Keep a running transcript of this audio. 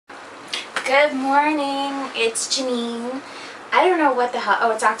Good morning, it's Janine. I don't know what the hell,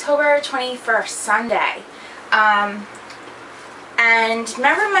 oh, it's October 21st, Sunday. And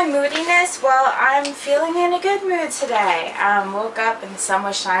remember my moodiness? Well, I'm feeling in a good mood today. Woke up and the sun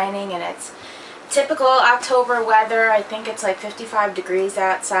was shining and it's typical October weather. I think it's like 55 degrees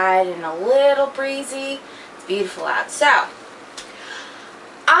outside and a little breezy. It's beautiful out. So,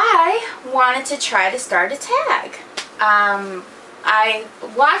 I wanted to try to start a tag. I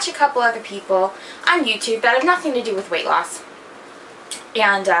watch a couple other people on YouTube that have nothing to do with weight loss,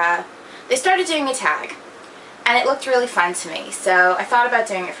 and they started doing a tag, and it looked really fun to me, so I thought about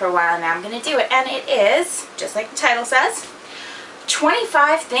doing it for a while, and now I'm going to do it. And it is, just like the title says,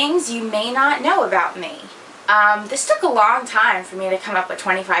 25 things you may not know about me. This took a long time for me to come up with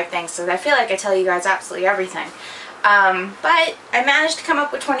 25 things, so I feel like I tell you guys absolutely everything, but I managed to come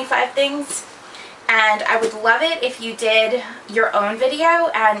up with 25 things. And I would love it if you did your own video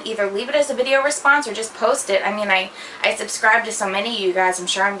and either leave it as a video response or just post it. I mean, I subscribe to so many of you guys, I'm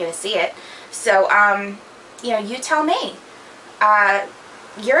sure I'm going to see it. So, you know, you tell me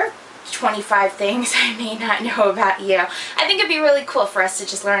your 25 things I may not know about you. I think it'd be really cool for us to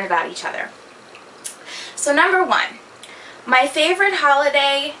just learn about each other. So number one, my favorite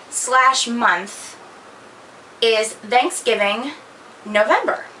holiday / month is Thanksgiving,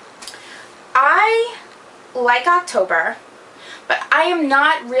 November. I like October, but I am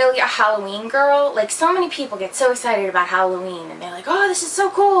not really a Halloween girl. Like, so many people get so excited about Halloween and they're like, oh, this is so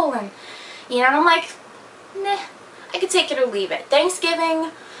cool, and you know, and I'm like, nah, I could take it or leave it.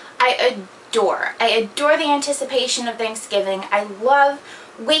 Thanksgiving, I adore. I adore the anticipation of Thanksgiving. I love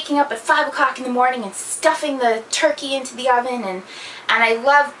waking up at 5 o'clock in the morning and stuffing the turkey into the oven, and I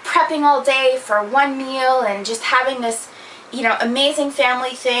love prepping all day for one meal and just having this, you know, amazing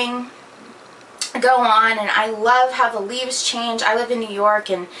family thing go on. And I love how the leaves change. I live in New York,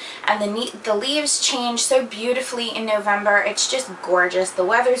 and the leaves change so beautifully in November. It's just gorgeous. The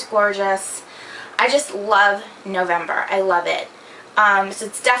weather's gorgeous. I just love November. I love it. So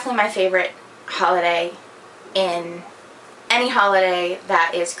it's definitely my favorite holiday in any holiday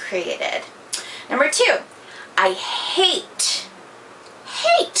that is created. Number two, I hate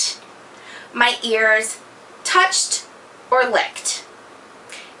my ears touched or licked.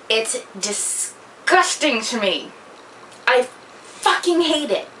 It's disgusting to me. I fucking hate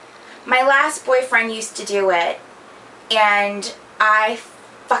it. My last boyfriend used to do it, and I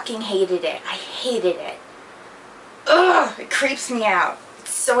fucking hated it. I hated it. Ugh, it creeps me out.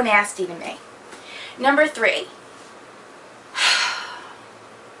 It's so nasty to me. Number three,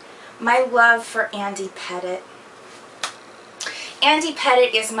 my love for Andy Pettit. Andy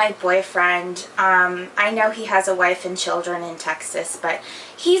Pettit is my boyfriend. I know he has a wife and children in Texas, but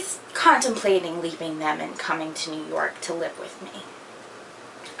he's contemplating leaving them and coming to New York to live with me.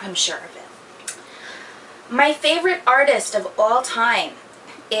 I'm sure of it. My favorite artist of all time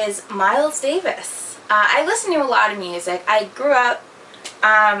is Miles Davis. I listen to a lot of music. I grew up,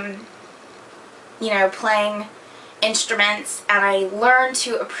 you know, playing instruments, and I learned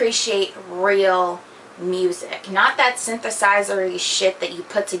to appreciate real music. Not that synthesizer-y shit that you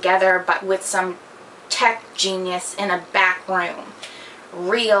put together, but with some tech genius in a back room.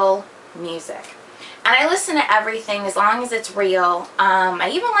 Real music. And I listen to everything as long as it's real. I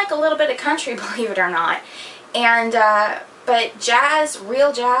even like a little bit of country, believe it or not. And, but jazz,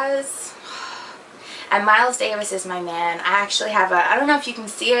 real jazz, and Miles Davis is my man. I actually have a, I don't know if you can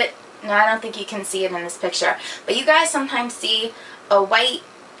see it. No, I don't think you can see it in this picture. But you guys sometimes see a white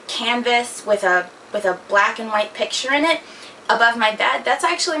canvas with a black and white picture in it above my bed. That's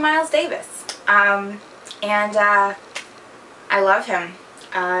actually Miles Davis. And I love him.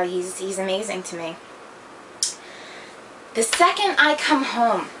 He's amazing to me. The second I come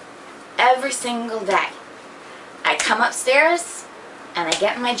home, every single day, I come upstairs and I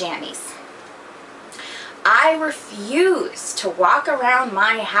get in my jammies. I refuse to walk around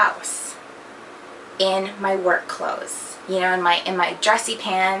my house in my work clothes. You know, in my dressy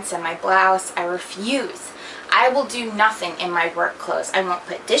pants and my blouse. I refuse. I will do nothing in my work clothes. I won't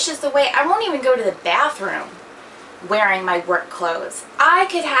put dishes away. I won't even go to the bathroom wearing my work clothes. I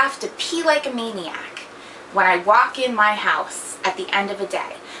could have to pee like a maniac when I walk in my house at the end of a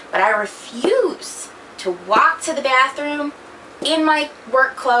day. But I refuse to walk to the bathroom in my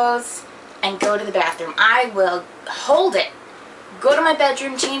work clothes and go to the bathroom. I will hold it, go to my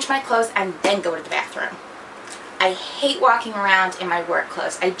bedroom, change my clothes, and then go to the bathroom. I hate walking around in my work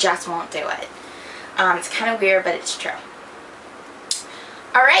clothes. I just won't do it. It's kind of weird, but it's true.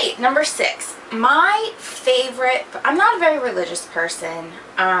 Alright, number 6. My favorite, I'm not a very religious person.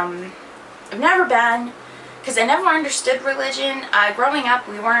 I've never been. because I never understood religion. Growing up,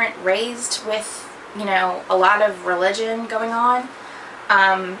 we weren't raised with, you know, a lot of religion going on.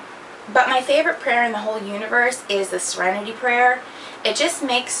 But my favorite prayer in the whole universe is the Serenity Prayer. It just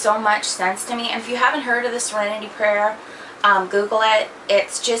makes so much sense to me. And if you haven't heard of the Serenity Prayer, Google it.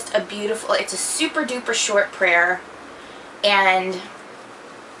 It's just a beautiful, it's a super duper short prayer. And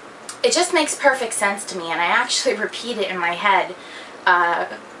it just makes perfect sense to me. And I actually repeat it in my head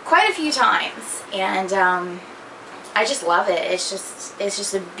quite a few times. And I just love it. It's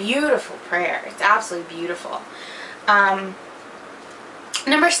just a beautiful prayer. It's absolutely beautiful.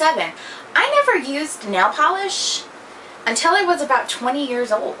 Number 7, I never used nail polish until I was about 20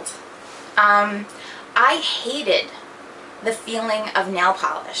 years old. I hated the feeling of nail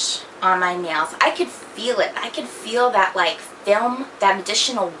polish on my nails. I could feel it. I could feel that like film, that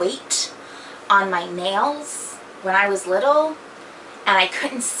additional weight on my nails when I was little, and I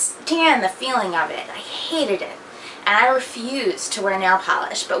couldn't stand the feeling of it. I hated it, and I refused to wear nail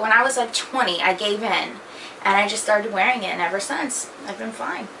polish. But when I was like 20, I gave in, and I just started wearing it, and ever since, I've been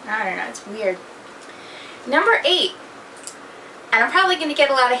fine. I don't know, it's weird. Number 8, and I'm probably going to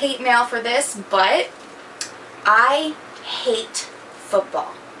get a lot of hate mail for this, but I hate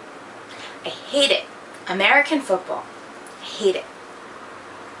football. I hate it. American football. I hate it.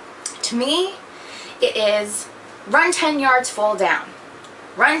 To me, it is run 10 yards, fall down.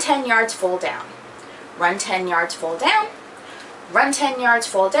 Run 10 yards, fall down. Run 10 yards, fall down. Run 10 yards,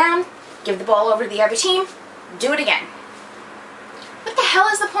 fall down. Give the ball over to the other team. Do it again. What the hell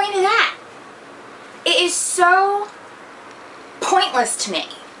is the point of that? It is so pointless to me.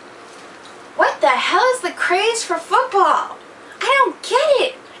 What the hell is the craze for football? I don't get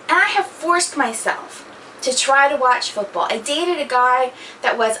it. And I have forced myself to try to watch football. I dated a guy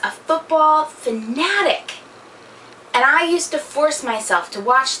that was a football fanatic. And I used to force myself to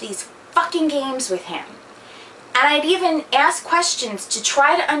watch these fucking games with him. And I'd even ask questions to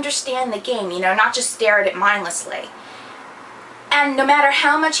try to understand the game, you know, not just stare at it mindlessly. And no matter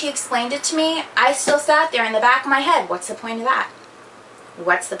how much he explained it to me, I still sat there in the back of my head. What's the point of that?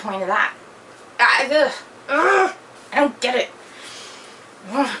 What's the point of that? I don't get it.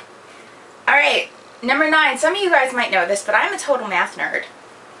 Alright, number 9. Some of you guys might know this, but I'm a total math nerd.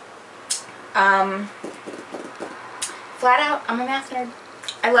 Flat out, I'm a math nerd.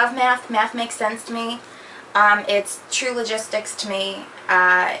 I love math. Math makes sense to me. It's true logistics to me.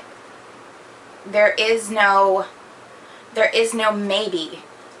 There is no maybe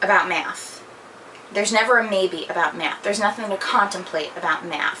about math. There's never a maybe about math. There's nothing to contemplate about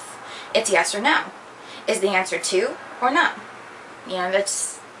math. It's yes or no. Is the answer 2 or no? You know,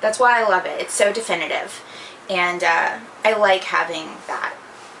 that's why I love it. It's so definitive. And I like having that.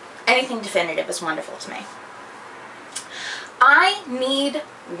 Anything definitive is wonderful to me. I need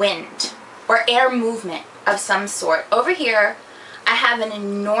wind or air movement of some sort. Over here, I have an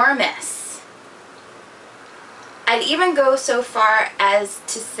enormous, I'd even go so far as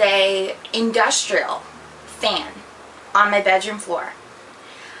to say industrial fan on my bedroom floor.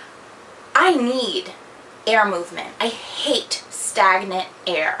 I need air movement. I hate stagnant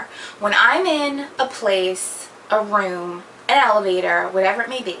air. When I'm in a place, a room, an elevator, whatever it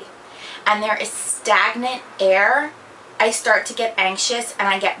may be, and there is stagnant air, I start to get anxious and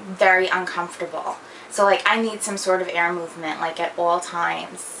I get very uncomfortable. So like I need some sort of air movement like at all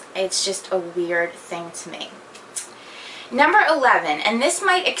times. It's just a weird thing to me. Number 11, and this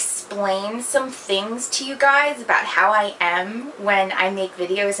might explain some things to you guys about how I am when I make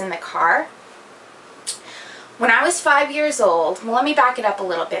videos in the car. When I was 5 years old, well, let me back it up a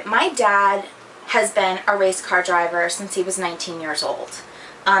little bit. My dad has been a race car driver since he was 19 years old.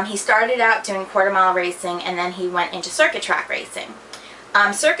 He started out doing quarter-mile racing, and then he went into circuit track racing.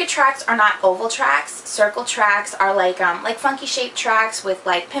 Circuit tracks are not oval tracks. Circle tracks are like funky shaped tracks with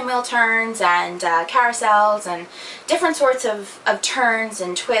like pinwheel turns and carousels and different sorts of turns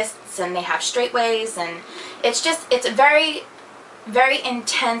and twists, and they have straightaways, and it's a very, very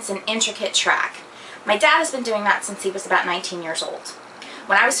intense and intricate track. My dad has been doing that since he was about 19 years old.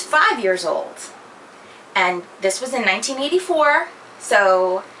 When I was 5 years old, and this was in 1984,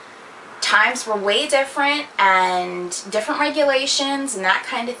 so times were way different and different regulations and that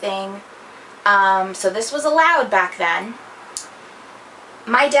kind of thing. So this was allowed back then.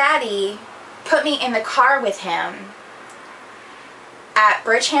 My daddy put me in the car with him at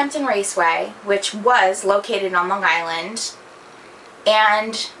Bridgehampton Raceway, which was located on Long Island,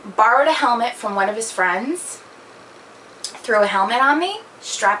 and borrowed a helmet from one of his friends, threw a helmet on me,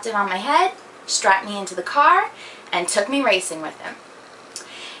 strapped it on my head, strapped me into the car, and took me racing with him.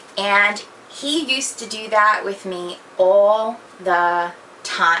 And he used to do that with me all the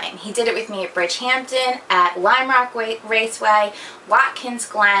time. He did it with me at Bridgehampton, at Lime Rock Raceway, Watkins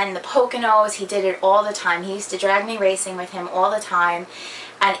Glen, the Poconos. He did it all the time. He used to drag me racing with him all the time,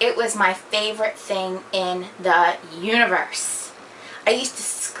 and it was my favorite thing in the universe. I used to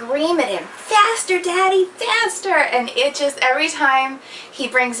scream at him, "Faster, Daddy, faster!" And it just, every time he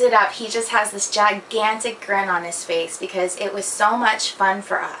brings it up, he just has this gigantic grin on his face because it was so much fun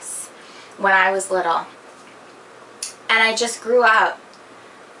for us when I was little. And I just grew up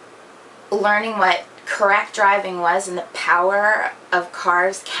learning what correct driving was and the power of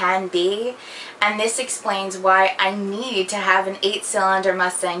cars can be, and this explains why I need to have an 8-cylinder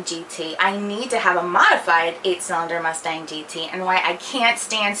Mustang GT. I need to have a modified 8-cylinder Mustang GT, and why I can't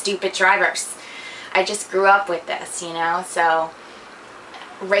stand stupid drivers. I just grew up with this, you know, so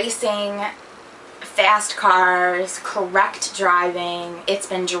racing, fast cars, correct driving, it's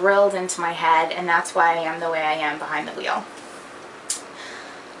been drilled into my head, and that's why I am the way I am behind the wheel.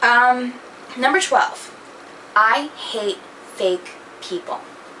 Number 12, I hate fake people.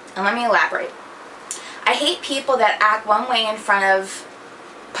 And let me elaborate. I hate people that act one way in front of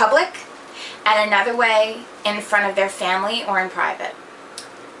public and another way in front of their family or in private.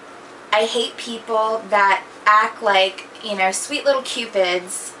 I hate people that act like, you know, sweet little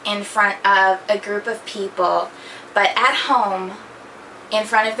cupids in front of a group of people, but at home, in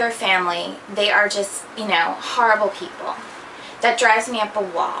front of their family, they are just, you know, horrible people. That drives me up a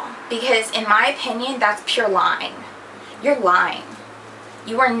wall, because in my opinion, that's pure lying. You're lying.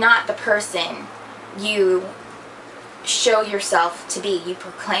 You are not the person you show yourself to be, you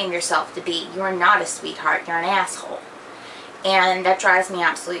proclaim yourself to be. You are not a sweetheart, you're an asshole. And that drives me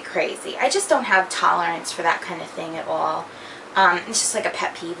absolutely crazy. I just don't have tolerance for that kind of thing at all. It's just like a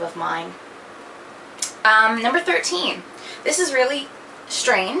pet peeve of mine. Number 13. This is really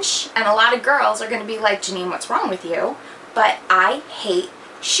strange, and a lot of girls are going to be like, "Janine, what's wrong with you?" But I hate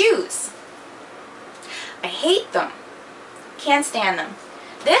shoes. I hate them. Can't stand them.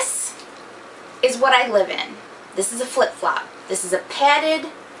 This is what I live in. This is a flip-flop. This is a padded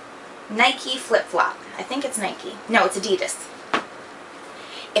Nike flip-flop. I think it's Nike. No, it's Adidas.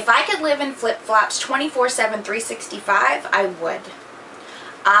 If I could live in flip-flops 24/7, 365, I would.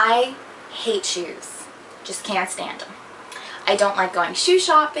 I hate shoes. Just can't stand them. I don't like going shoe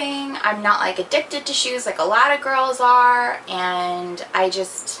shopping. I'm not like addicted to shoes like a lot of girls are, and I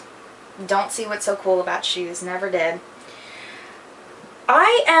just don't see what's so cool about shoes. Never did.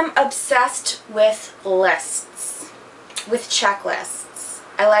 I am obsessed with lists, with checklists.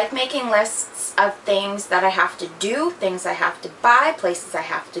 I like making lists of things that I have to do, things I have to buy, places I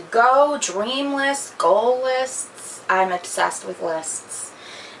have to go, dream lists, goal lists. I'm obsessed with lists.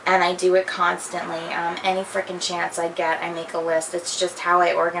 And I do it constantly. Any frickin' chance I get, I make a list. It's just how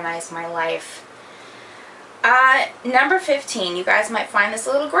I organize my life. Number 15. You guys might find this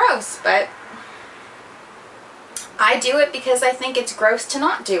a little gross, but I do it because I think it's gross to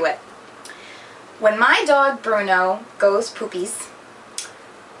not do it. When my dog Bruno goes poopies,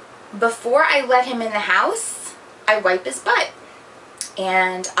 before I let him in the house, I wipe his butt.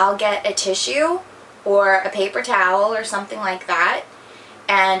 And I'll get a tissue or a paper towel or something like that,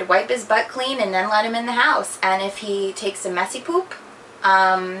 and wipe his butt clean, and then let him in the house. And if he takes a messy poop,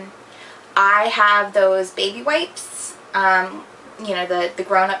 I have those baby wipes, you know, the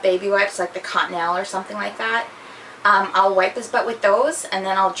grown-up baby wipes, like the Cottonelle or something like that. I'll wipe his butt with those, and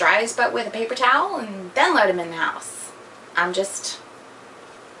then I'll dry his butt with a paper towel, and then let him in the house. I'm just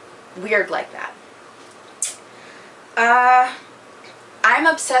weird like that. I'm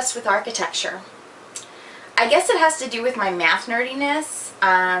obsessed with architecture. I guess it has to do with my math nerdiness,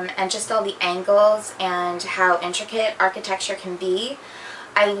 and just all the angles and how intricate architecture can be.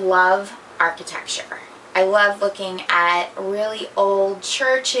 I love architecture. I love looking at really old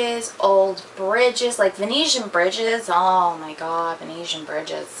churches, old bridges, like Venetian bridges. Oh my God, Venetian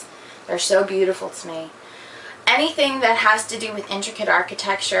bridges. They're so beautiful to me. Anything that has to do with intricate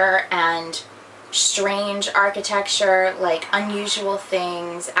architecture and strange architecture, like unusual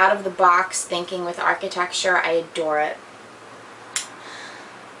things, out of the box thinking with architecture, I adore it.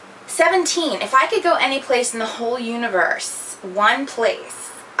 17. If I could go any place in the whole universe, one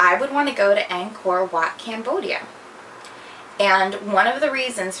place, I would want to go to Angkor Wat, Cambodia. And one of the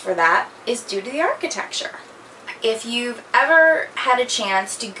reasons for that is due to the architecture. If you've ever had a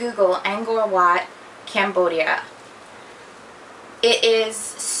chance to Google Angkor Wat, Cambodia, it is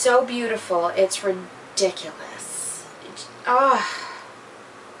so beautiful, it's ridiculous.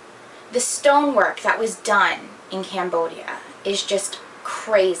 The stonework that was done in Cambodia is just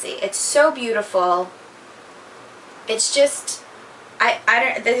crazy. It's so beautiful. It's just,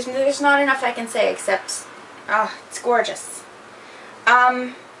 there's not enough I can say except, it's gorgeous.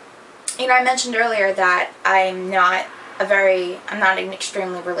 You know, I mentioned earlier that I'm not an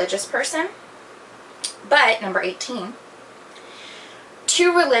extremely religious person. But, number 18,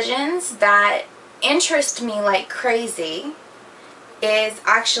 two religions that interest me like crazy is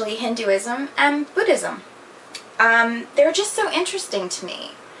actually Hinduism and Buddhism. They're just so interesting to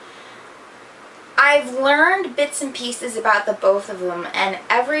me. I've learned bits and pieces about the both of them, and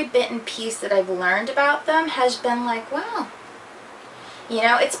every bit and piece that I've learned about them has been like, wow. You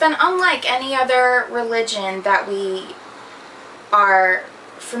know, it's been unlike any other religion that we are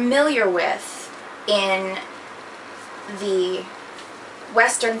familiar with in the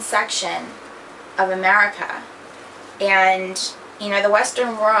western section of America. And, you know, the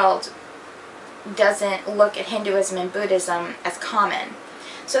Western world doesn't look at Hinduism and Buddhism as common.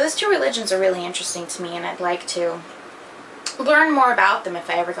 So those two religions are really interesting to me, and I'd like to learn more about them if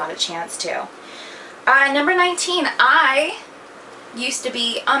I ever got a chance to. Number 19, I used to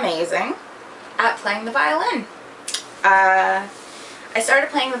be amazing at playing the violin. I started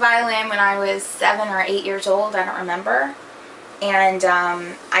playing the violin when I was 7 or 8 years old, I don't remember. And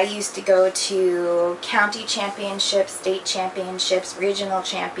I used to go to county championships, state championships, regional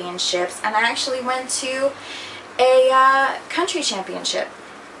championships, and I actually went to a country championship.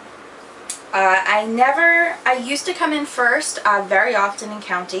 I used to come in first very often in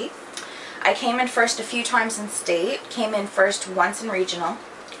county. I came in first a few times in state, came in first once in regional,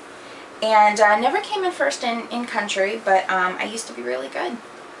 and never came in first in country, but I used to be really good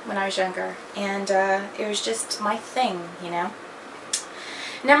when I was younger, and it was just my thing, you know.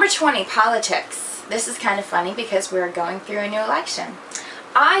 Number 20, politics. This is kind of funny because we're going through a new election.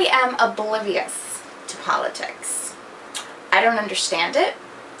 I am oblivious to politics. I don't understand it.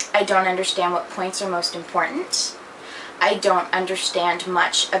 I don't understand what points are most important. I don't understand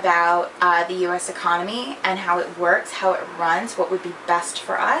much about the U.S. economy and how it works, how it runs, what would be best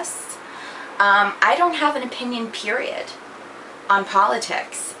for us. I don't have an opinion, period, on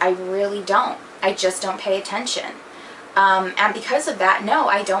politics. I really don't. I just don't pay attention. And because of that, no,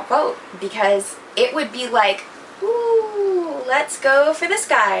 I don't vote, because it would be like, ooh, let's go for this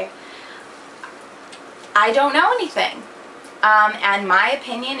guy. I don't know anything. And my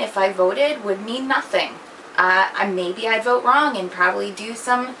opinion, if I voted, would mean nothing. Maybe I'd vote wrong and probably do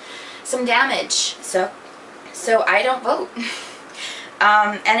some damage. So I don't vote.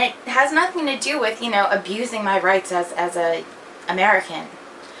 And it has nothing to do with, you know, abusing my rights as a American.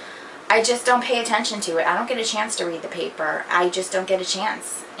 I just don't pay attention to it. I don't get a chance to read the paper. I just don't get a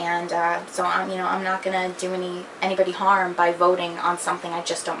chance. And so I'm not gonna do anybody harm by voting on something I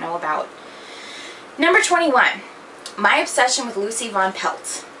just don't know about. Number 21, my obsession with Lucy Von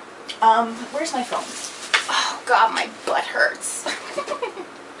Pelt. Where's my phone? Oh God, my butt hurts.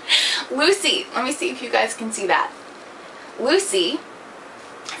 Lucy, let me see if you guys can see that. Lucy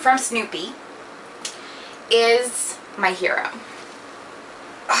from Snoopy is my hero.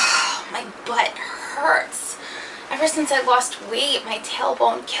 Oh, my butt hurts. Ever since I lost weight, my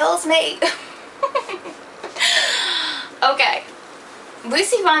tailbone kills me. Okay,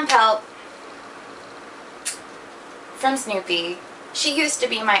 Lucy Von Pelt from Snoopy. She used to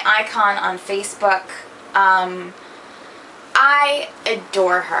be my icon on Facebook. I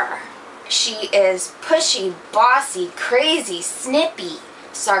adore her. She is pushy, bossy, crazy, snippy,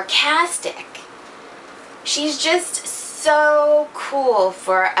 sarcastic. She's just so cool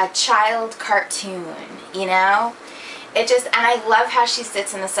for a child cartoon, you know? And I love how she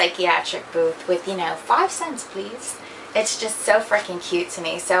sits in the psychiatric booth with, you know, 5 cents please. It's just so freaking cute to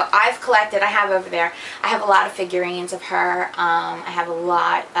me. So I have over there, I have a lot of figurines of her. I have a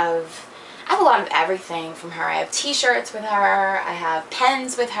lot of everything from her. I have t-shirts with her. I have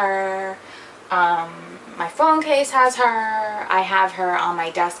pens with her. My phone case has her. I have her on my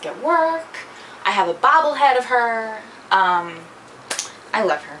desk at work. I have a bobblehead of her. I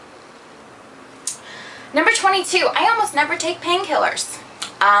love her. Number 22, I almost never take painkillers.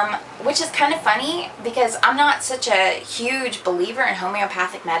 Which is kind of funny because I'm not such a huge believer in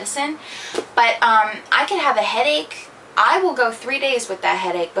homeopathic medicine, but I could have a headache. I will go 3 days with that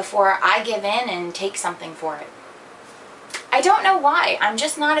headache before I give in and take something for it. I don't know why. I'm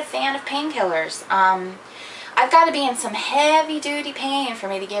just not a fan of painkillers. I've got to be in some heavy-duty pain for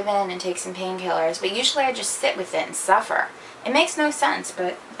me to give in and take some painkillers, but usually I just sit with it and suffer. It makes no sense,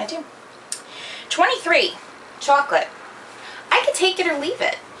 but I do. 23, chocolate. I could take it or leave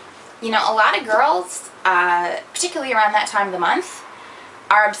it. You know, a lot of girls, particularly around that time of the month,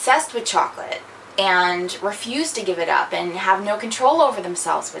 are obsessed with chocolate and refuse to give it up and have no control over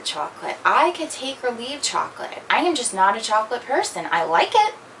themselves with chocolate. I could take or leave chocolate. I am just not a chocolate person. I like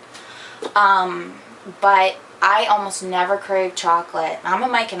it, but I almost never crave chocolate. I'm a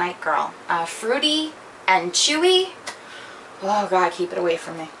Mike and Ike girl. Fruity and chewy, oh God, keep it away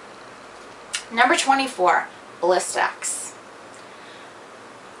from me. Number 24, Blistex.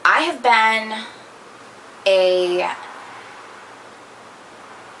 I have been an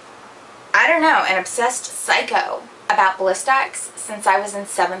obsessed psycho about Blistex since I was in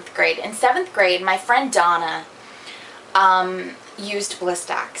 7th grade. In 7th grade, my friend Donna used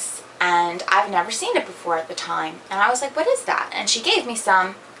Blistex, and I've never seen it before at the time. And I was like, what is that? And she gave me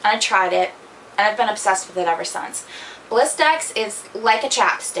some, and I tried it, and I've been obsessed with it ever since. Blistex is like a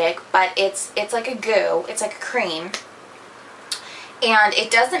chapstick, but it's like a goo. It's like a cream. And it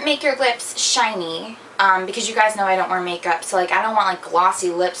doesn't make your lips shiny, because you guys know I don't wear makeup, so like I don't want like glossy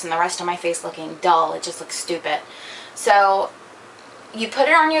lips and the rest of my face looking dull. It just looks stupid. So you put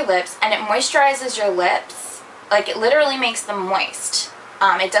it on your lips and it moisturizes your lips. Like, it literally makes them moist.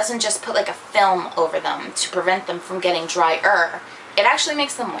 It doesn't just put like a film over them to prevent them from getting drier. It actually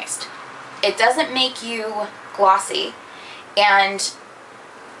makes them moist. It doesn't make you glossy, and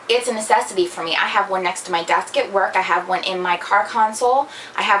it's a necessity for me. I have one next to my desk at work. I have one in my car console.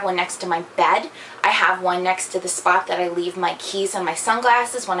 I have one next to my bed. I have one next to the spot that I leave my keys and my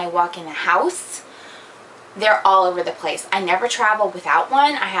sunglasses when I walk in the house. They're all over the place. I never travel without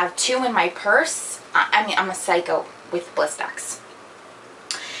one. I have 2 in my purse. I mean, I'm a psycho with Blistex.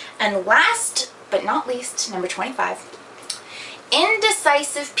 And last but not least, number 25.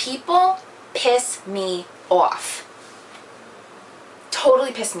 Indecisive people piss me off.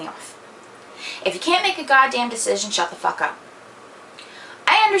 Totally piss me off. If you can't make a goddamn decision, shut the fuck up.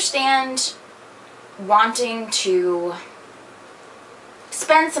 I understand wanting to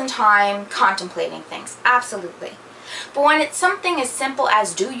spend some time contemplating things. Absolutely. But when it's something as simple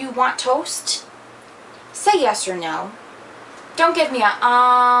as, do you want toast? Say yes or no. Don't give me a,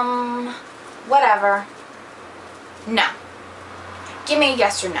 whatever. No. Give me a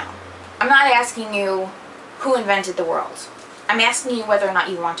yes or no. I'm not asking you who invented the world. I'm asking you whether or not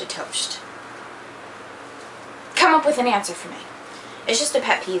you want a toast. Come up with an answer for me. It's just a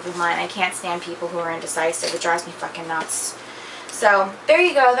pet peeve of mine. I can't stand people who are indecisive. It drives me fucking nuts. So, there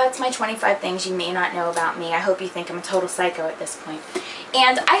you go. That's my 25 things you may not know about me. I hope you think I'm a total psycho at this point.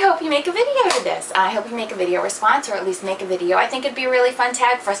 And I hope you make a video to this. I hope you make a video response, or at least make a video. I think it'd be a really fun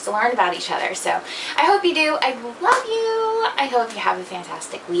tag for us to learn about each other. So, I hope you do. I love you. I hope you have a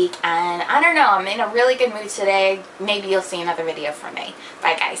fantastic week. And I don't know, I'm in a really good mood today. Maybe you'll see another video from me.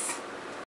 Bye, guys.